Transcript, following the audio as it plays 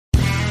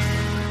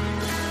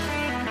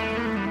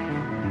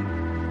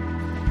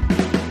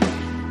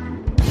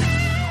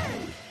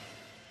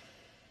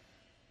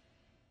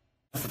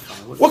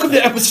Welcome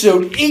to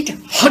episode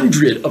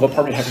 800 of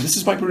Apartment Hacker. This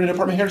is Mike Bruin,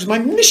 Apartment Hacker. It's my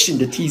mission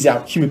to tease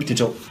out human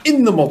potential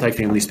in the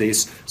multifamily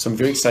space. So I'm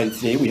very excited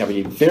today. We have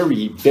a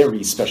very,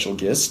 very special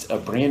guest, a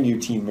brand new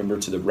team member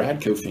to the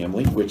Radco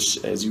family,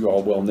 which, as you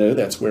all well know,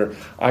 that's where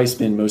I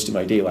spend most of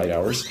my daylight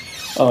hours.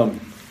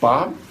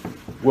 Bob,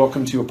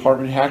 welcome to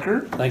Apartment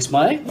Hacker. Thanks,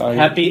 Mike.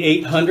 Happy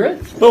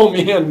 800. Oh,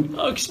 man.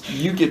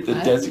 You get the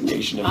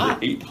designation of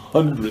the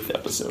 800th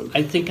episode.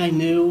 I think I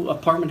knew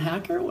Apartment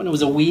Hacker when it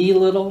was a wee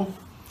little...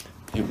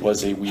 It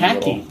was a wee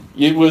hacky. Little.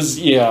 It was,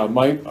 yeah. I'm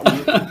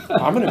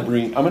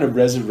gonna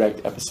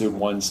resurrect episode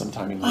 1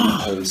 sometime in the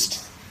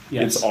post.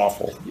 Yes. It's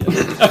awful.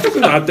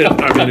 Not that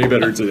I'm any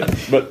better today,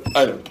 but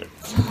I don't care.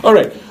 All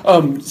right.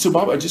 So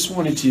Bob, I just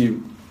wanted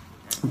to,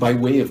 by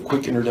way of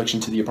quick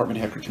introduction to the Apartment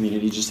Hacker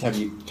community, just have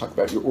you talk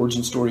about your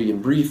origin story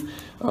in brief,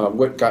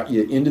 what got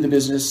you into the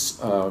business,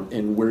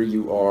 and where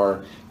you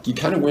are. You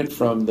kind of went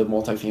from the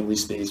multifamily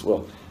space.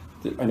 Well,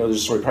 I know there's a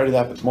story prior to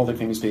that, but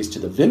multifamily space to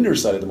the vendor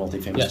side of the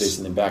multifamily space,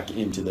 and then back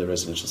into the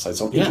residential side.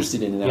 So I'm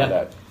interested in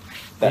how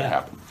that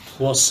happened.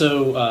 Well,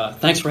 so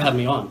thanks for having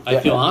me on.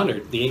 I feel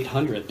honored, the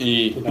 800th.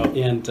 You know,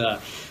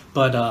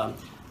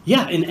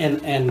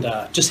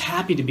 and just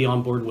happy to be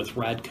on board with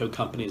Radco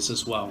companies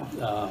as well.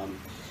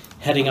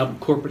 Heading up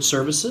corporate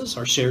services,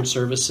 our shared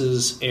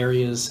services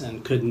areas,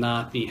 and could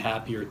not be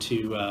happier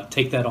to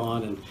take that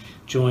on and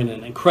join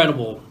an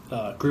incredible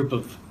group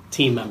of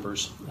team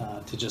members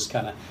to just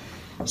kind of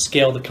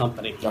scale the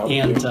company.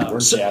 We're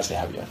jazzed to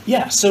have you.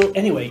 Yeah, so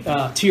anyway,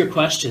 to your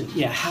question,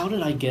 how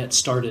did I get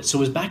started? So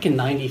it was back in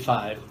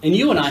 95, and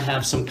you and I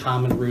have some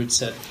common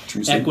roots at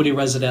Equity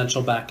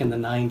Residential back in the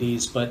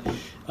 90s, but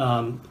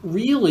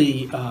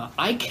really,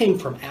 I came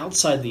from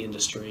outside the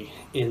industry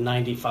in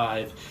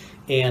 95,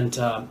 and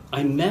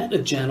I met a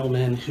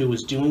gentleman who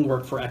was doing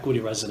work for Equity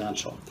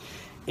Residential,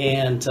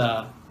 and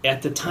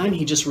at the time,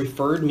 he just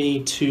referred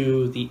me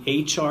to the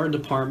HR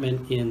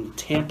department in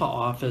Tampa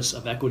office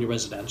of Equity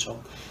Residential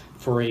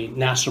for a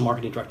national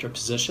marketing director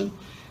position.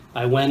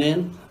 I went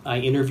in, I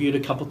interviewed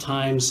a couple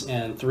times,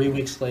 and 3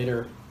 weeks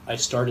later, I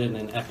started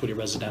in Equity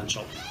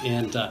Residential.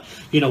 And,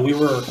 we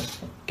were,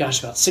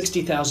 about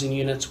 60,000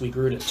 units. We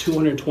grew to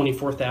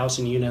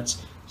 224,000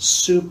 units.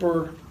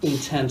 Super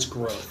intense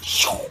growth.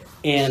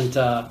 And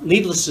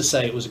needless to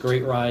say, it was a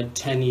great ride,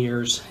 10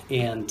 years,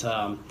 and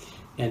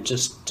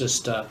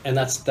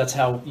that's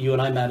how you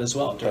and I met as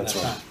well during that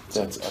time.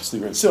 That's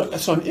absolutely right.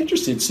 So I'm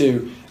interested.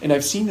 So, and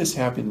I've seen this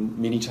happen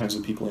many times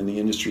with people in the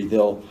industry.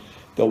 They'll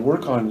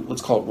work on,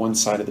 let's call it one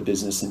side of the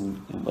business, and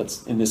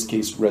let's, in this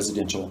case,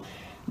 residential.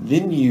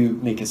 Then you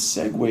make a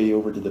segue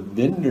over to the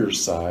vendor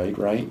side,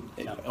 right?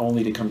 Yeah.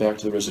 Only to come back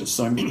to the residential.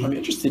 So I'm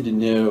interested to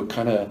know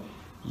kind of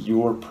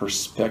your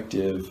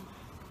perspective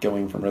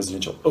going from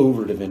residential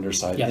over to vendor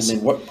side, and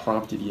then what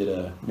prompted you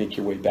to make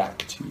your way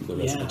back to the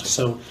residential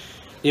side?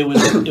 It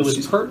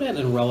was pertinent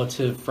and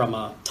relative from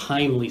a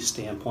timely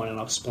standpoint, and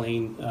I'll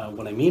explain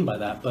what I mean by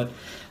that. But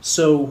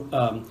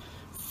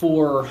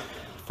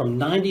from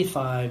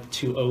 95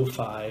 to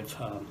 05,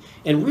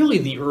 and really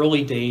the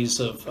early days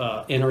of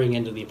entering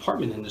into the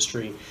apartment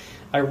industry,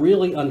 I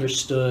really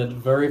understood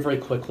very, very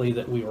quickly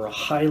that we were a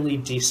highly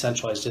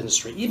decentralized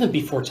industry, even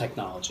before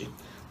technology.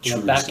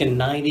 Back in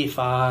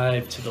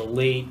 95 to the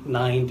late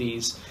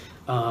 90s,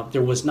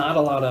 there was not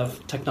a lot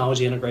of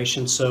technology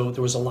integration, so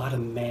there was a lot of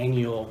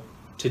manual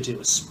to do,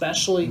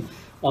 especially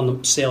on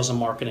the sales and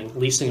marketing,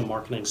 leasing and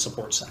marketing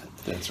support side.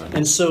 That's right.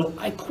 And so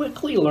I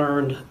quickly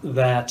learned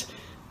that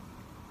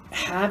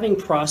having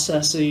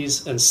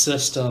processes and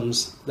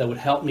systems that would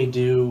help me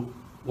do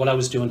what I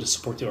was doing to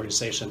support the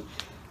organization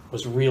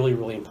was really,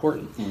 really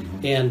important.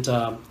 Mm-hmm. And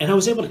I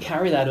was able to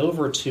carry that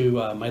over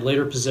to my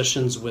later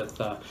positions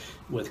with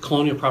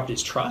Colonial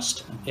Properties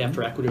Trust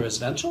after Equity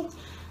Residential.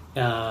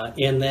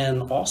 And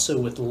then also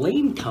with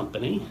Lane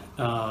Company,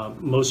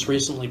 most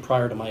recently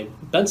prior to my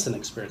Benson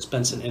experience,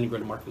 Benson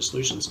Integrated Marketing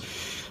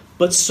Solutions.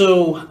 But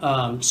so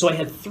I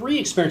had 3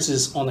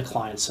 experiences on the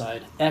client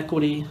side: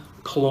 Equity,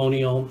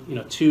 Colonial,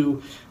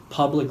 2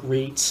 public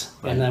REITs,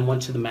 and then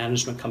went to the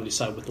management company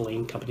side with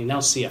Lane Company, now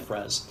CF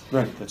Res.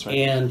 Right, that's right.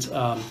 And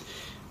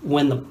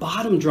when the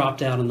bottom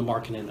dropped out in the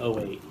market in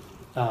 08,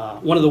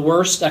 one of the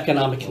worst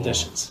economic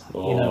conditions,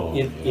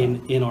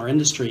 in our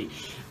industry.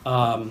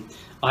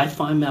 I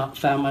found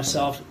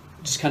myself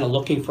just kind of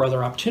looking for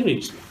other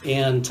opportunities.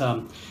 And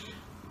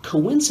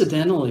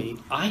coincidentally,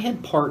 I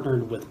had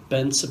partnered with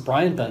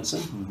Brian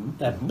Benson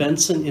at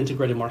Benson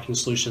Integrated Marketing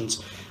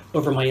Solutions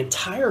over my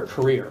entire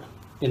career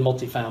in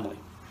multifamily.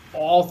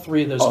 All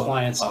 3 of those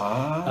clients,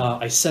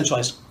 I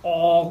centralized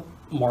all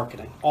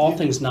marketing, all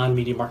things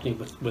non-media marketing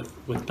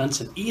with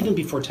Benson, even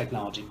before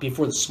technology,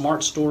 before the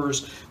smart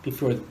stores,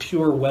 before the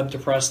pure web to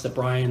press that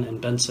Brian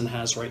and Benson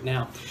has right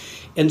now.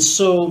 And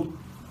so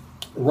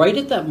right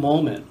at that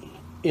moment,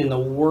 in the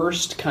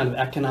worst kind of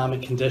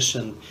economic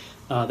condition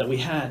that we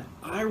had,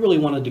 I really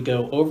wanted to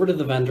go over to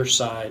the vendor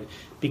side,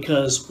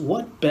 because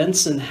what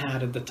Benson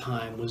had at the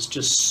time was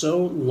just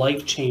so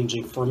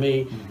life-changing for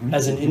me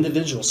as an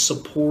individual,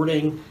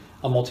 supporting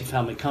a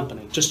multifamily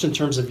company, just in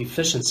terms of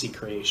efficiency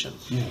creation.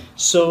 Yeah.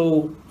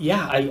 So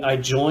yeah, I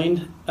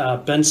joined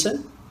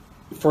Benson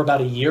for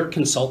about a year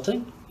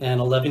consulting, and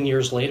 11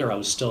 years later, I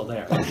was still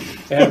there.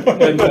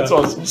 And, That's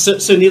awesome.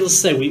 So needless to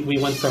say, we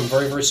went from a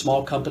very, very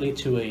small company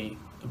to a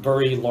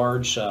very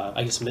large,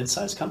 I guess,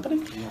 mid-sized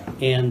company. Yeah.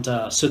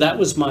 And so that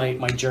was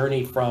my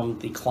journey from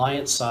the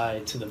client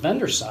side to the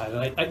vendor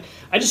side. And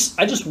I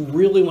just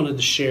really wanted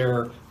to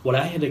share what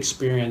I had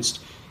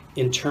experienced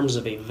in terms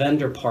of a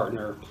vendor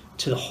partner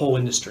to the whole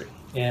industry.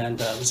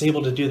 And I was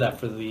able to do that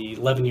for the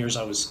 11 years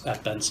I was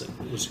at Benson.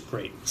 It was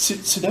great.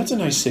 So that's a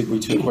nice segue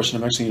to a question.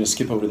 I'm actually going to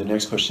skip over to the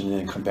next question and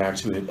then come back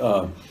to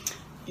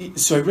it.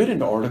 So I read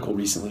an article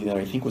recently that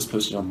I think was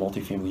posted on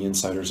Multifamily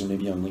Insiders and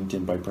maybe on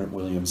LinkedIn by Brent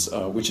Williams,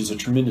 which is a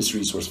tremendous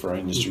resource for our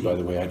industry, by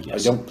the way. I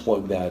don't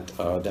plug that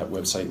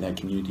website and that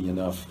community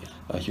enough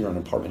here on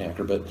Apartment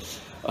Hacker. But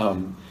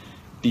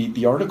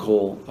the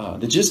article,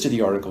 the gist of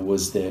the article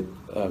was that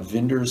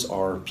vendors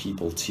are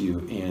people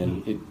too,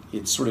 and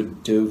it sort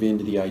of dove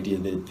into the idea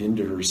that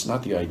vendors,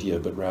 not the idea,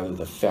 but rather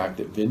the fact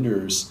that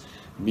vendors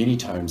many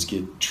times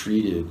get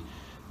treated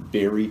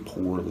very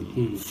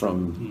poorly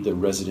from the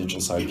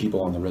residential side,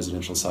 people on the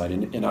residential side.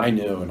 And I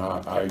know, and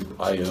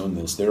I own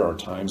this, there are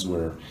times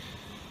where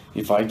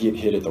if I get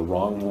hit at the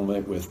wrong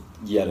moment with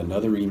yet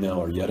another email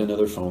or yet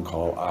another phone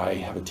call, I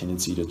have a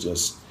tendency to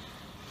just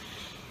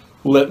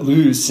let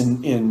loose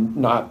in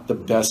not the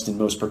best and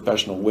most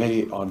professional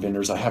way on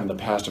vendors. I have in the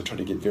past. I've tried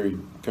to get very,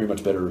 very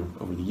much better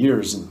over the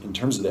years in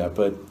terms of that,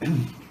 but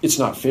it's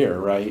not fair,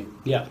 right?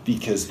 Yeah.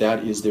 Because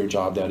that is their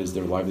job, that is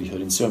their livelihood.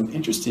 And so I'm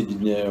interested to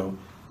know,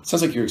 it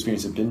sounds like your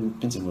experience at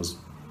Benson was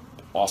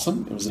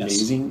awesome. It was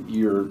amazing.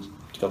 You're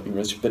developing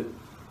relationship,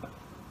 but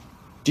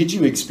did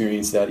you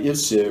experience that? If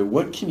so,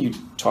 what can you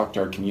talk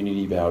to our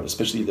community about,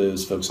 especially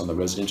those folks on the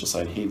residential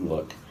side? Hey,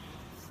 look,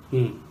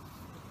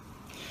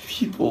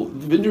 people,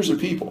 vendors are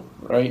people,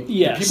 right?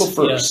 Yes. People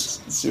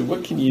first. Yes. So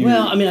what can you?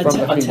 Well, I mean,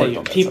 I'll tell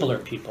you, people are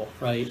people,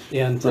 right?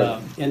 And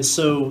right. And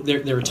so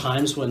there are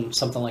times when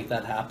something like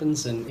that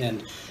happens,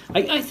 and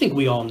I think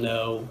we all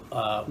know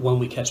when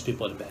we catch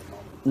people at a bad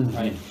moment,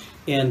 right?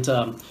 And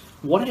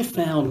what I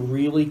found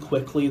really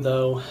quickly,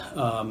 though,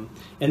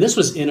 and this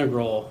was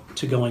integral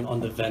to going on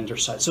the vendor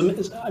side. So,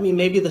 I mean,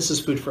 maybe this is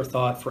food for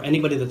thought for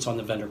anybody that's on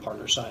the vendor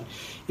partner side,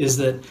 is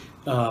that,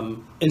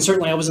 and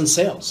certainly I was in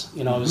sales.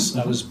 You know, I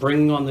was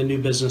bringing on the new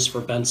business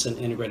for Benson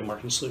Integrated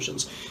Marketing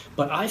Solutions.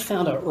 But I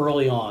found out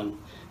early on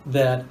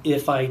that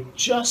if I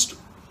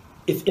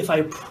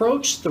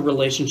approach the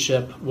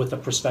relationship with a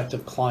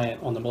prospective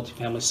client on the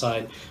multifamily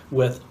side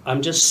with,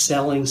 I'm just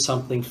selling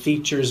something,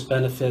 features,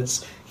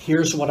 benefits,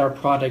 here's what our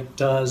product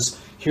does,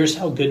 here's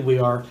how good we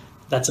are,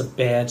 that's a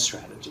bad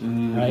strategy,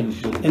 right?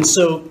 And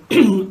so,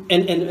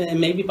 and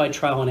maybe by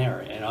trial and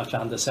error, and I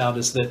found this out,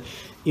 is that,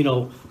 you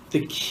know,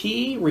 the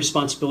key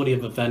responsibility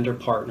of a vendor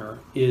partner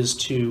is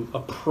to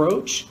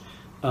approach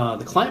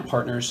the client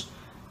partners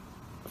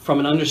from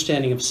an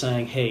understanding of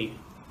saying, hey,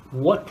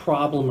 what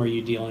problem are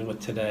you dealing with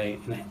today,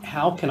 and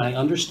how can I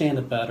understand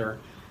it better,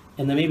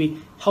 and then maybe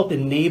help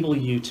enable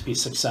you to be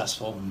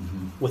successful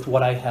with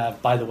what I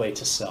have, by the way,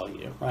 to sell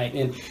you, right?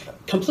 And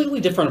completely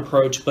different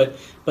approach, but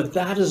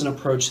that is an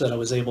approach that I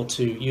was able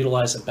to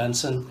utilize at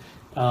Benson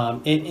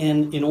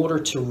in order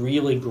to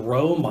really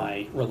grow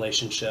my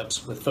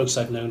relationships with folks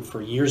I've known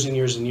for years and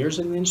years and years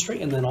in the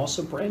industry, and then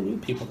also brand new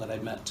people that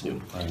I've met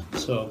too. Right.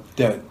 So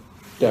that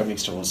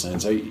makes total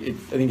sense. I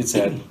think it's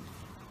that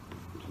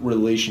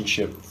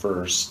relationship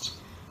first,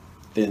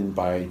 then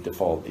by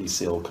default a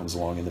sale comes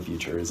along in the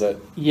future. Is that?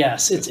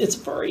 Yes, it's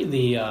very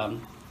the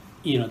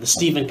the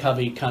Stephen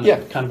Covey kind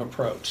of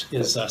approach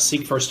is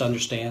seek first,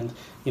 understand.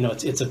 You know,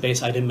 it's a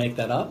base. I didn't make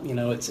that up. You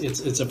know,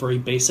 it's a very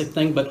basic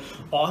thing. But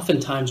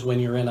oftentimes when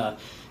you're on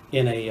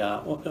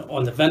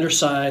the vendor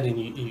side and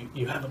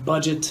you have a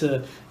budget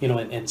to, you know,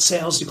 and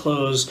sales to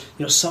close,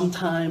 you know,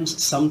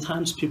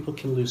 sometimes people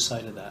can lose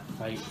sight of that,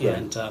 right?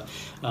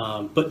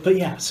 And but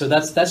yeah, so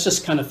that's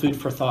just kind of food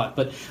for thought.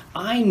 But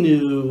I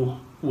knew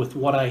with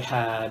what I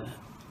had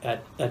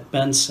at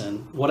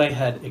Benson, what I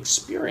had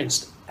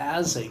experienced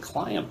as a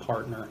client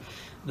partner,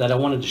 that I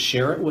wanted to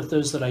share it with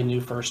those that I knew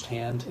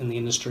firsthand in the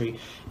industry.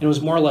 And it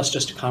was more or less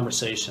just a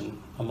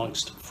conversation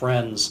amongst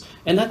friends.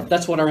 And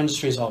that's what our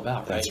industry is all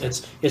about, right?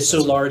 It's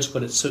so large,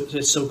 but it's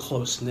so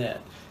close knit.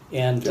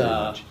 And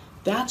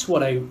that's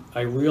what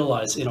I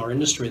realized in our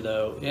industry,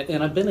 though.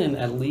 And I've been in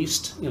at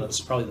least, you know, this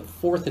is probably the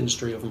fourth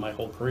industry over my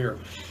whole career.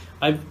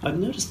 I've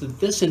noticed that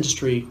this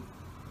industry,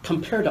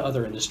 compared to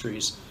other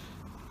industries,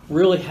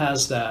 really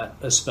has that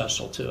as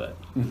special to it,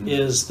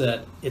 is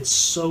that it's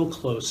so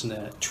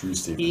close-knit. True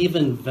statement.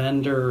 Even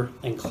vendor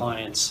and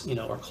clients, you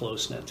know, are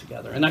close-knit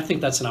together. And I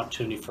think that's an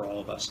opportunity for all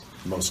of us.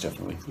 Most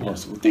definitely. Yeah. Well,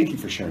 thank you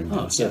for sharing that.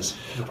 Oh, yes.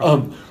 No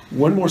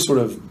one more sort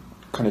of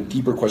kind of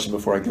deeper question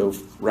before I go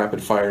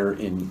rapid fire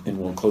and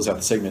we'll close out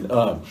the segment.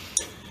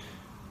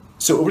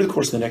 So over the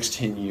course of the next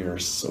 10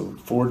 years, so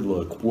forward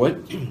look,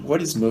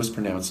 what is most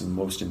pronounced and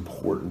most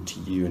important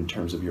to you in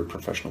terms of your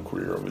professional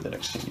career over the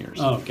next 10 years?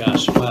 Oh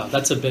gosh, wow,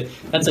 that's a big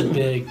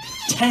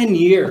 10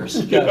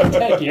 years.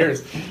 10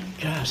 years.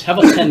 Gosh, how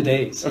about 10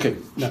 days? Okay,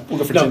 No, we'll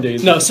go for no, 10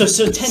 days. No,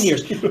 so 10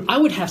 years. I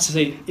would have to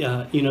say,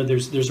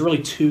 there's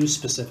really two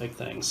specific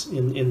things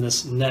in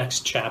this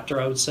next chapter,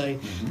 I would say,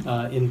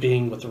 in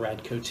being with the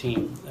Radco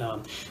team.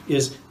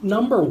 Is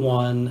number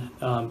one,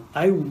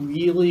 I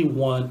really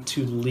want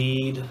to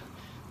lead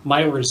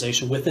my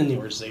organization within the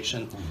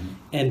organization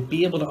and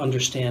be able to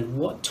understand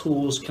what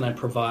tools can I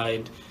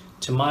provide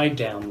to my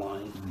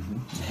downline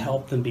to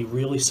help them be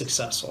really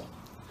successful.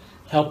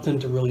 Help them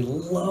to really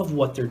love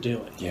what they're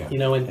doing,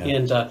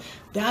 and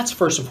that's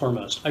first and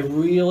foremost. I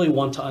really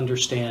want to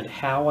understand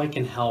how I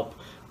can help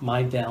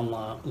my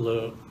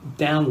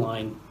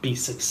downline be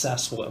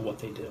successful at what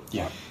they do.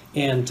 Yeah.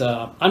 And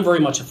I'm very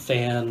much a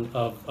fan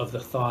of the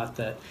thought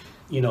that,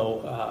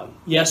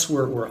 yes,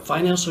 we're a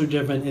financially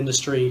driven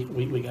industry.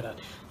 We got to,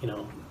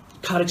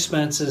 cut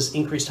expenses,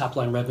 increase top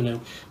line revenue.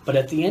 But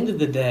at the end of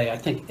the day, I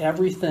think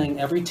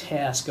every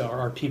task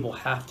our people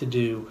have to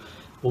do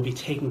will be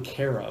taken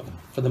care of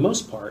for the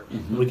most part.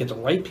 We get the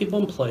right people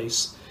in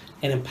place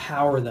and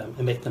empower them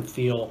and make them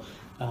feel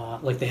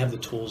like they have the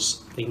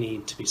tools they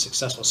need to be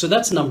successful. So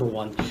that's number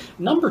one.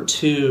 Number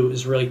two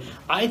is really,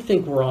 I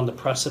think we're on the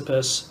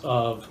precipice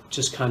of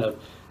just kind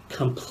of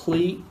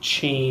complete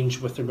change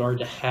with regard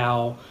to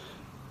how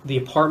the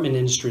apartment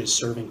industry is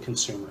serving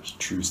consumers.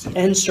 True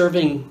statement. And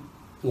serving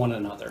one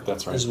another.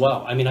 That's right. As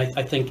well. I mean,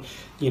 I think,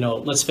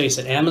 let's face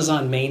it,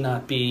 Amazon may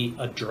not be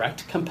a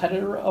direct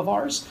competitor of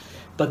ours,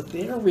 but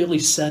they're really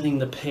setting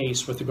the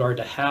pace with regard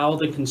to how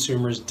the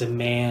consumers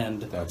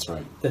demand That's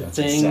right. that That's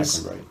things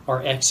exactly right.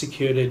 are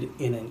executed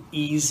in an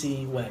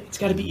easy way. It's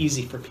got to be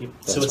easy for people.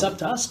 That's so it's right. up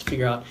to us to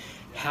figure out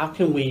how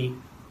can we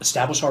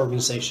establish our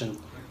organization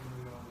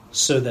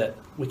so that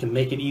we can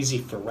make it easy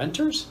for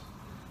renters,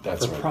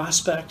 That's for right.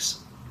 prospects,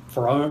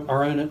 for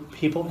our own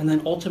people, and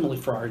then ultimately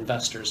for our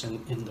investors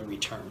in the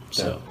return.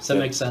 So does that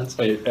make sense?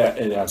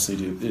 It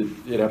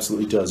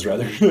absolutely does.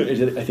 Rather,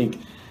 I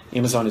think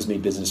Amazon has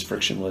made business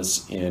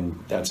frictionless, and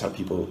that's how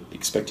people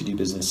expect to do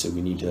business. So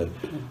we need to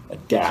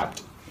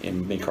adapt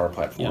and make our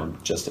platform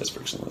just as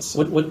frictionless.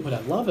 What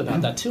I love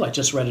about that too, I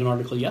just read an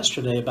article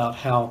yesterday about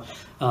how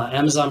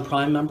Amazon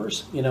Prime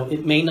members,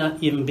 it may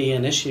not even be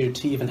an issue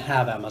to even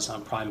have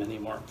Amazon Prime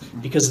anymore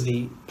because of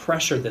the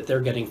pressure that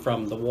they're getting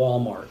from the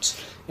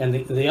Walmarts and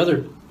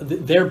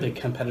their big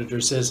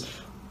competitors is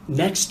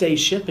next day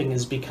shipping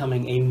is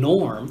becoming a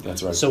norm.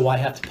 That's right. So why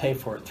have to pay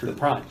for it through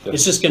Prime?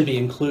 It's just going to be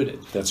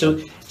included. That's so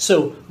right.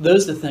 So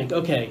those that think,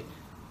 okay,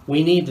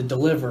 we need to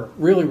deliver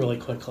really, really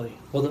quickly.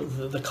 Well,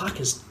 the clock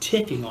is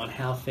ticking on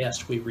how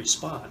fast we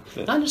respond.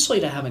 Not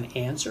necessarily to have an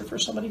answer for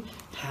somebody,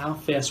 how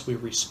fast we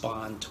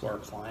respond to our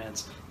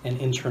clients and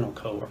internal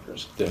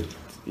coworkers.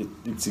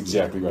 It's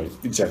exactly right.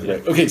 Exactly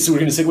right. Okay, so we're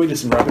going to segue to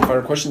some rapid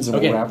fire questions and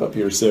we'll wrap up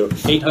here. So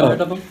 800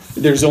 of them?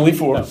 There's only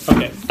 4. Oh,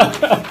 okay.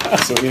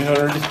 So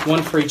 800.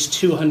 One for each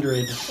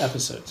 200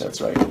 episodes.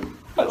 That's right.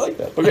 I like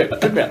that. Okay,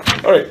 good man.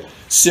 All right.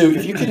 So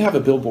if you could have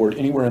a billboard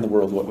anywhere in the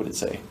world, what would it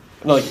say?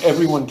 Like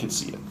everyone could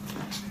see it.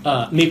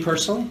 Me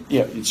personally?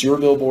 Yeah, it's your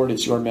billboard,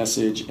 it's your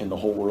message, and the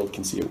whole world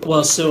can see it.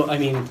 Well, so, I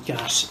mean,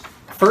 gosh,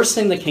 first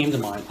thing that came to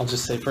mind, I'll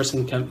just say, first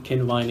thing that came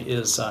to mind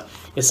is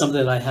something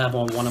that I have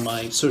on one of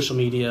my social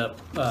media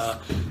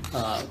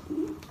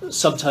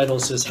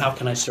subtitles is, how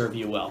can I serve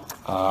you well?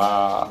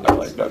 I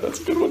like that.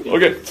 That's a good one.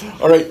 Okay.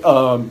 All right.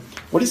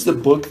 What is the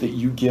book that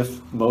you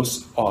gift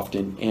most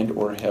often and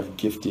or have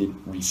gifted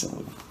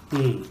recently?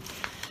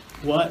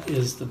 What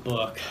is the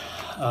book?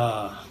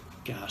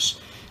 Gosh.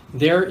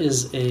 There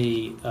is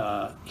a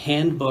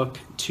handbook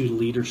to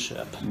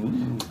leadership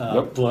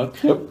book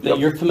that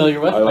you're familiar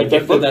with. I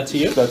gifted that to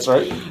you. That's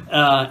right.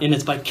 And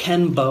it's by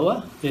Ken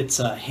Boa. It's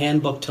a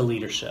handbook to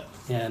leadership,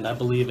 and I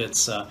believe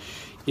it's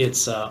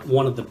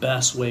one of the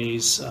best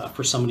ways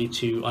for somebody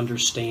to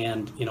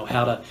understand,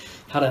 how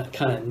to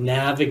kind of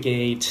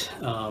navigate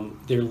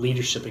their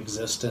leadership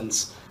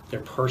existence, their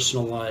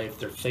personal life,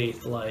 their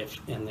faith life,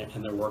 and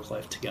their work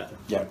life together.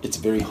 Yeah, it's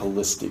very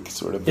holistic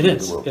sort of. It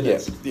is. The world. It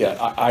is.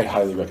 Yeah, I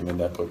highly recommend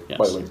that book. Yes.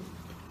 By the way,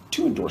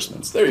 2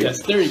 endorsements. There you go.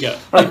 Yes, there you go.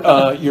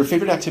 All right, your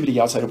favorite activity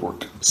outside of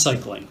work?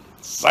 Cycling.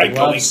 Cycling.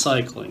 I love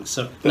cycling.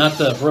 So not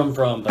the vroom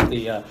vroom, but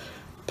the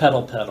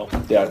pedal.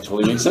 Yeah, it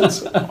totally makes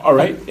sense. All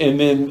right, and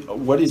then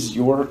what is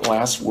your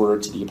last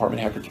word to the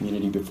apartment hacker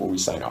community before we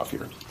sign off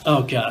here?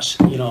 Oh gosh,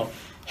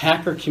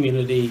 hacker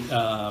community.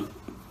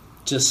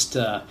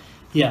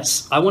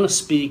 Yes, I want to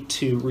speak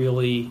to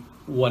really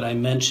what I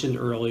mentioned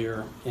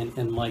earlier,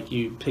 and Mike,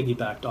 you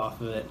piggybacked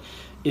off of it,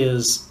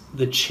 is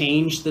the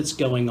change that's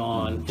going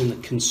on in the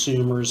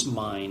consumers'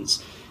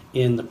 minds,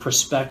 in the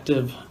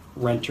prospective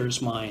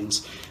renters'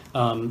 minds.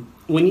 And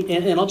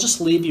I'll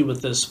just leave you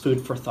with this food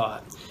for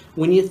thought.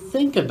 When you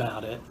think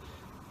about it,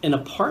 an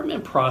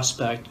apartment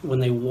prospect, when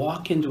they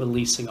walk into a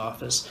leasing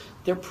office,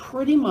 they're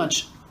pretty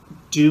much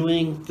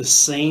doing the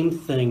same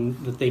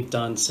thing that they've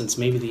done since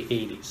maybe the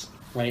 80s,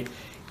 right?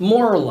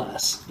 More or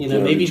less,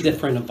 maybe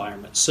different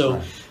environments. So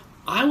right.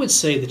 I would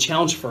say the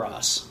challenge for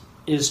us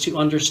is to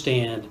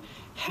understand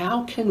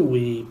how can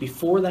we,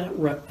 before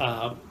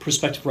that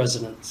prospective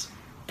resident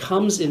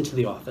comes into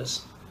the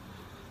office,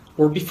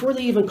 or before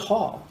they even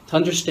call, to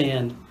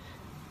understand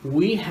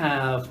we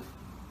have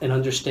an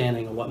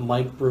understanding of what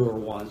Mike Brewer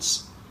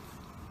wants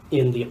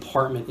in the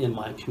apartment in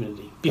my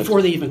community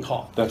before they even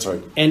call. That's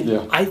right. And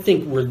yeah. I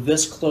think we're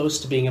this close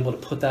to being able to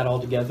put that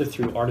all together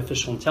through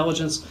artificial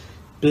intelligence,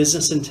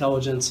 business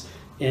intelligence,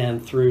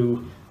 and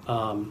through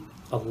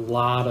a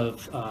lot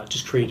of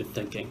just creative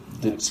thinking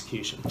and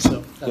execution.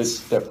 So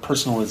that's that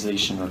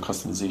personalization or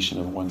customization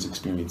of one's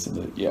experience in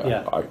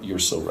the you're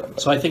so right.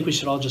 So I think we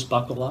should all just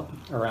buckle up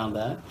around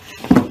that.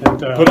 And,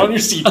 put on your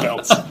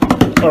seatbelts.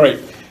 All right.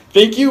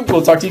 Thank you.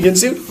 We'll talk to you again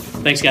soon.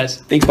 Thanks,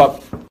 guys. Thanks,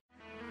 Bob.